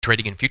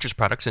Trading in futures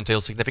products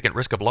entails significant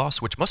risk of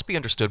loss, which must be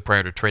understood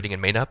prior to trading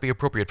and may not be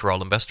appropriate for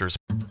all investors.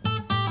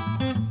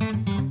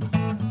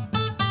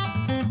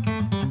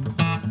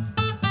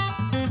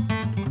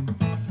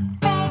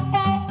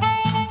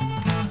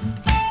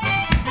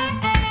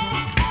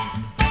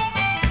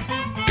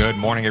 Good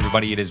morning,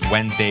 everybody. It is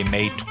Wednesday,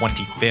 May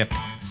 25th,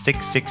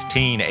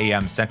 6:16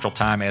 a.m. Central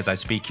Time as I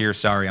speak here.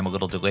 Sorry, I'm a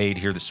little delayed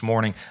here this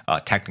morning.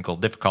 Technical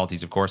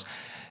difficulties, of course.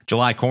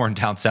 July corn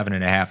down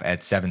 7.5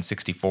 at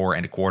 7.64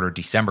 1/4.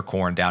 December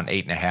corn down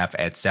 8.5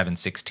 at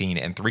 7.16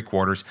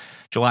 3/4.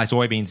 July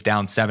soybeans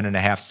down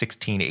 7.5,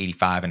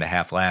 16.85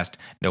 1/2 last.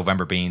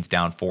 November beans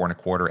down 4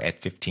 1/4 at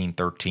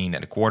 15.13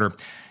 1/4.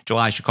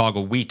 July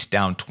Chicago wheat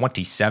down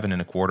 27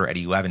 1/4 at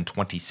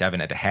 11.27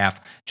 1/2.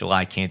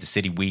 July Kansas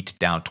City wheat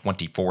down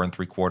 24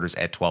 3/4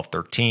 at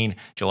 12.13.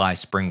 July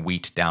spring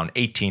wheat down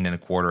 18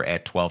 1/4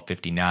 at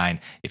 12.59.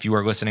 If you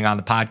are listening on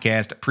the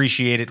podcast,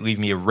 appreciate it. Leave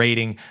me a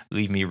rating,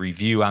 leave me a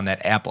review on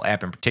that Apple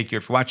app in particular.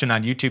 If you're watching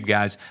on YouTube,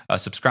 guys,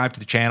 subscribe to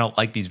the channel,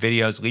 like these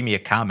videos, leave me a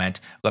comment,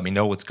 let me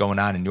know what's going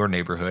on in your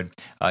neighborhood.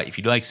 If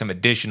you'd like some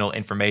additional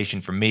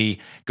information from me,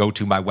 go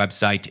to my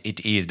website.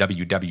 It is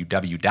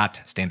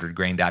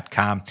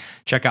www.standardgrain.com.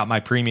 Check out my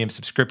premium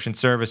subscription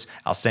service.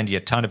 I'll send you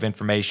a ton of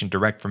information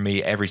direct from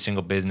me every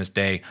single business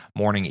day.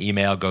 Morning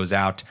email goes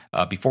out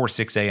before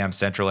 6 a.m.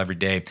 Central every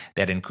day.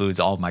 That includes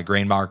all of my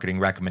grain marketing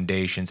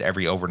recommendations,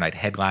 every overnight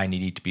headline you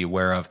need to be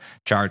aware of,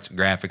 charts,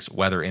 graphics,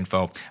 weather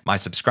info. My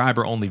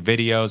subscriber-only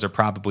videos are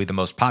probably the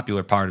most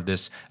popular part of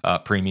this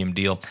premium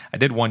deal. I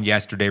did one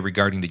yesterday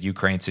regarding the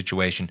Ukraine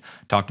situation,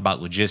 talked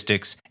about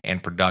logistics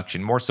and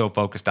production, more so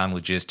focused on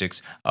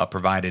logistics,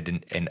 provided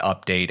an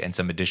update and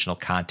some additional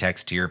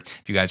context here.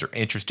 If you guys are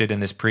interested in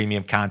this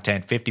premium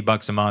content,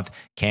 $50 a month,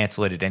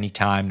 cancel it at any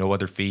time, no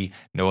other fee,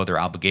 no other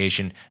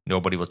obligation.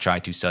 Nobody will try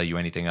to sell you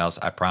anything else,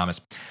 I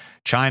promise.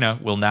 China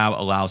will now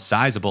allow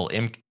sizable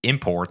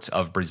imports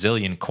of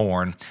Brazilian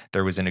corn.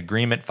 There was an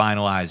agreement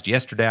finalized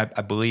yesterday,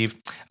 I believe.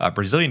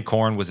 Brazilian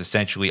corn was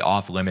essentially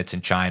off limits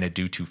in China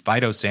due to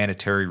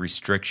phytosanitary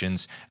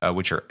restrictions,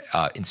 which are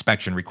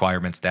inspection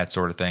requirements, that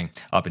sort of thing,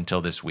 up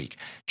until this week.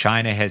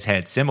 China has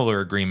had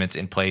similar agreements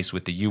in place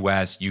with the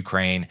U.S.,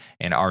 Ukraine,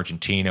 and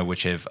Argentina,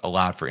 which have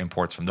allowed for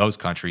imports from those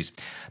countries.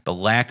 The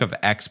lack of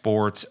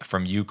exports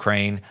from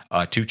Ukraine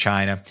to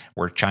China,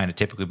 where China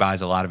typically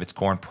buys a lot of its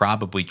corn,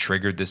 probably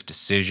triggered this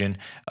decision.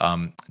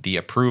 The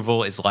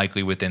approval is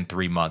likely within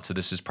 3 months. So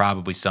this is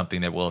probably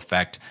something that will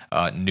affect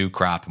new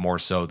crop more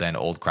so than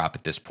old crop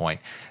at this point.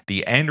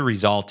 The end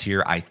result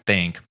here, I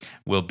think,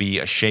 will be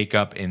a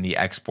shakeup in the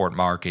export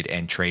market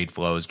and trade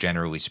flows,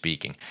 generally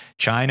speaking.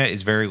 China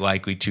is very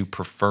likely to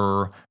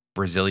prefer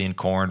Brazilian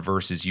corn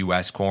versus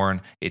U.S. corn.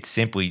 It's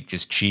simply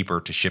just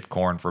cheaper to ship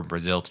corn from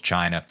Brazil to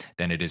China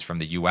than it is from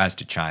the U.S.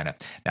 to China.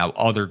 Now,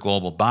 other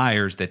global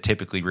buyers that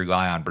typically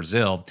rely on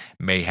Brazil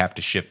may have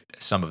to shift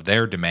some of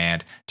their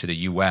demand to the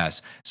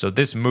U.S. So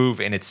this move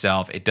in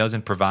itself, it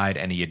doesn't provide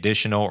any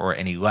additional or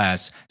any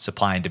less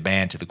supply and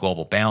demand to the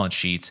global balance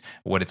sheets.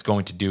 What it's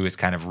going to do is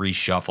kind of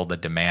reshuffle the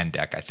demand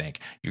deck, I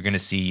think. You're going to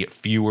see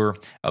fewer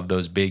of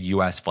those big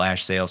U.S.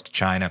 flash sales to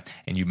China,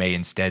 and you may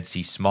instead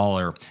see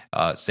smaller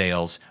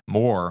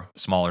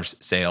smaller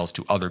sales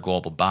to other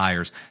global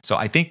buyers. So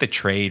I think the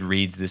trade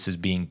reads this as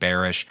being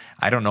bearish.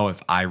 I don't know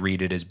if I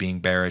read it as being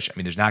bearish. I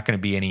mean, there's not going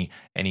to be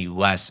any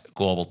less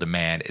global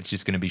demand. It's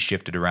just going to be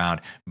shifted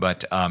around.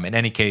 But in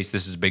any case,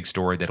 this is a big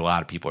story that a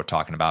lot of people are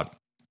talking about.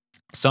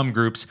 Some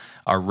groups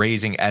are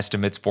raising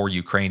estimates for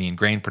Ukrainian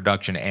grain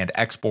production and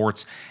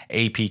exports.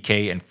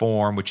 APK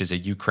Inform, which is a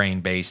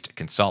Ukraine-based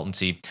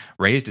consultancy,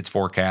 raised its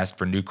forecast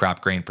for new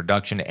crop grain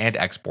production and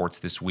exports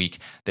this week.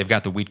 They've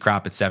got the wheat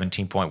crop at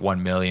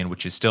 17.1 million,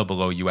 which is still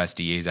below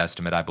USDA's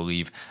estimate, I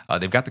believe.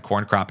 They've got the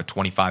corn crop at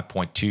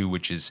 25.2,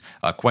 which is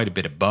quite a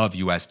bit above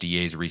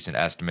USDA's recent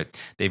estimate.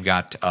 They've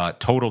got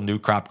total new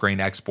crop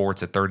grain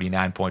exports at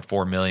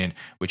 39.4 million,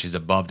 which is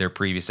above their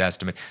previous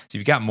estimate. So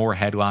you've got more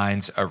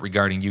headlines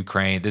regarding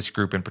Ukraine. This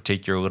group in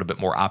particular, a little bit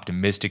more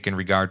optimistic in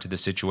regard to the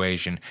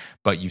situation,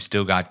 but you've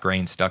still got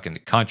grain stuck in the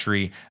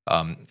country.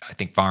 I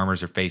think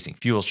farmers are facing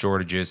fuel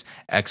shortages,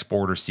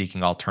 exporters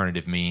seeking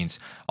alternative means,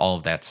 all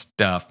of that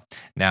stuff.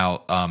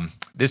 Now,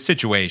 this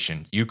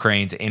situation,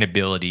 Ukraine's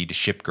inability to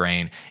ship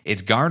grain,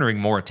 it's garnering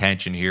more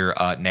attention here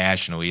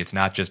nationally. It's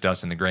not just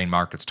us in the grain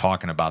markets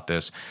talking about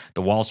this.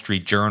 The Wall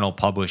Street Journal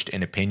published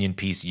an opinion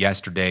piece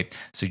yesterday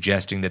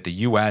suggesting that the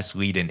U.S.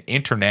 lead an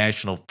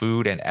international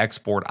food and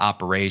export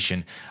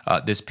operation.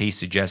 This piece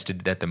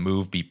suggested that the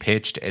move be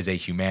pitched as a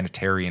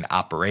humanitarian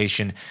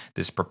operation.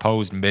 This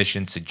proposed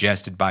mission,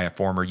 suggested by a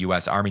former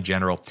U.S. Army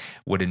general,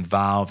 would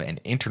involve an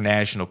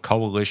international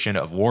coalition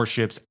of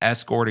warships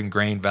escorting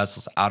grain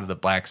vessels out of the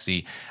Black Sea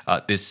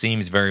crazy. This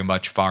seems very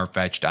much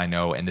far-fetched, I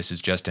know, and this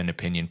is just an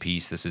opinion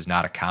piece. This is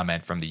not a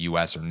comment from the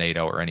U.S. or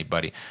NATO or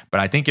anybody, but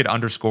I think it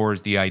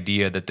underscores the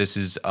idea that this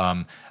is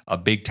a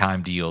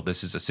big-time deal.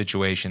 This is a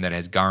situation that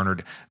has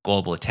garnered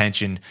global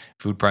attention.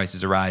 Food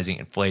prices are rising,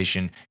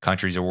 inflation,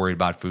 countries are worried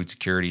about food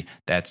security,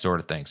 that sort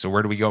of thing. So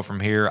where do we go from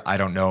here? I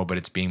don't know, but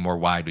it's being more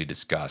widely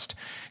discussed.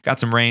 Got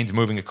some rains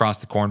moving across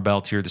the Corn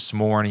Belt here this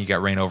morning. You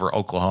got rain over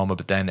Oklahoma,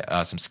 but then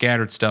some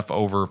scattered stuff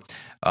over,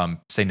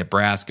 say,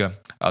 Nebraska.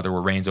 There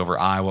were rains over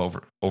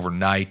Iowa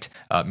overnight,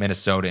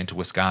 Minnesota into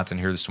Wisconsin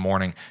here this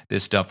morning.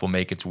 This stuff will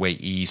make its way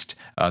east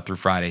through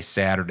Friday,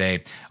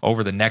 Saturday.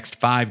 Over the next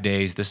 5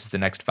 days, this is the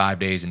next 5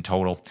 days in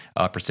total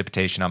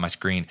precipitation on my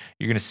screen.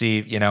 You're going to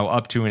see,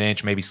 up to an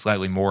inch, maybe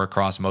slightly more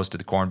across most of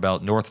the Corn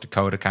Belt. North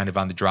Dakota kind of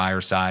on the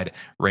drier side.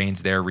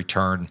 Rains there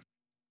return,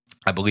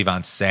 I believe,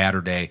 on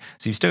Saturday.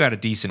 So you've still got a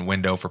decent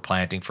window for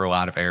planting for a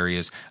lot of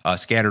areas.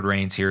 Scattered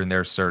rains here and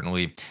there,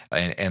 certainly.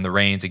 And the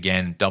rains,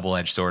 again,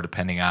 double-edged sword,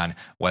 depending on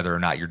whether or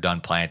not you're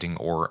done planting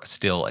or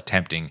still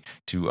attempting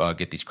to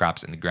get these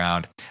crops in the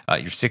ground.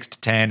 Your 6 to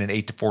 10 and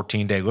 8 to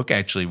 14 day look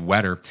actually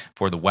wetter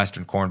for the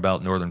western Corn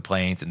Belt, northern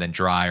plains, and then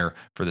drier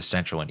for the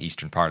central and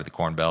eastern part of the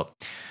Corn Belt.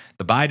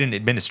 The Biden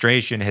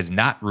administration has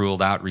not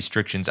ruled out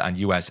restrictions on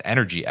U.S.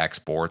 energy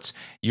exports.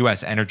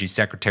 U.S. Energy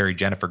Secretary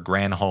Jennifer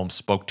Granholm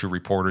spoke to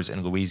reporters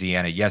in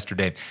Louisiana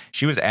yesterday.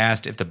 She was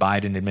asked if the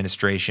Biden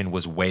administration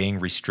was weighing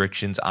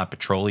restrictions on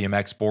petroleum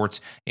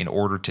exports in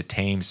order to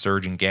tame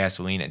surging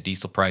gasoline and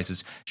diesel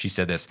prices. She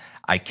said this: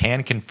 "I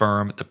can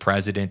confirm the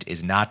president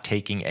is not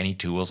taking any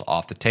tools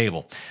off the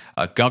table."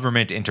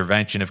 Government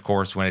intervention, of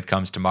course, when it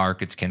comes to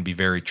markets can be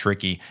very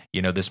tricky.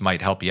 This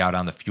might help you out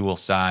on the fuel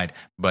side,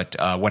 but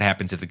what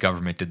happens if the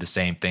government did the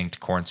same thing to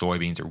corn,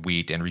 soybeans, or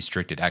wheat and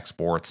restricted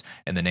exports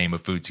in the name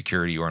of food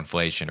security or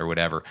inflation or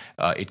whatever?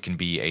 It can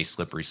be a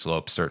slippery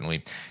slope,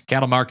 certainly.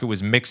 Cattle market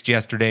was mixed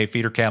yesterday.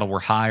 Feeder cattle were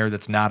higher.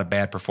 That's not a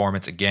bad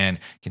performance, again,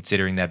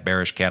 considering that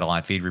bearish cattle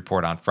on feed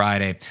report on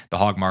Friday. The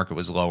hog market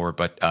was lower,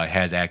 but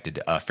has acted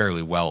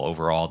fairly well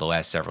overall the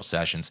last several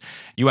sessions.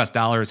 U.S.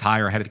 dollar is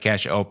higher ahead of the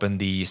cash open.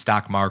 The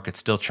stock market's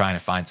still trying to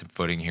find some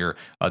footing here.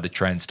 The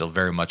trend's still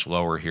very much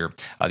lower here.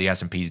 The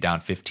S&P is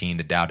down 15,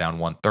 the Dow down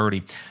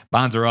 130.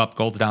 Bonds are up.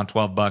 Gold's down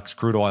 $12.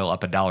 Crude oil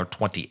up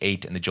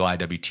 $1.28, and the July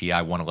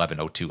WTI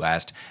 111.02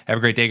 last. Have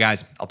a great day,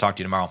 guys. I'll talk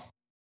to you tomorrow.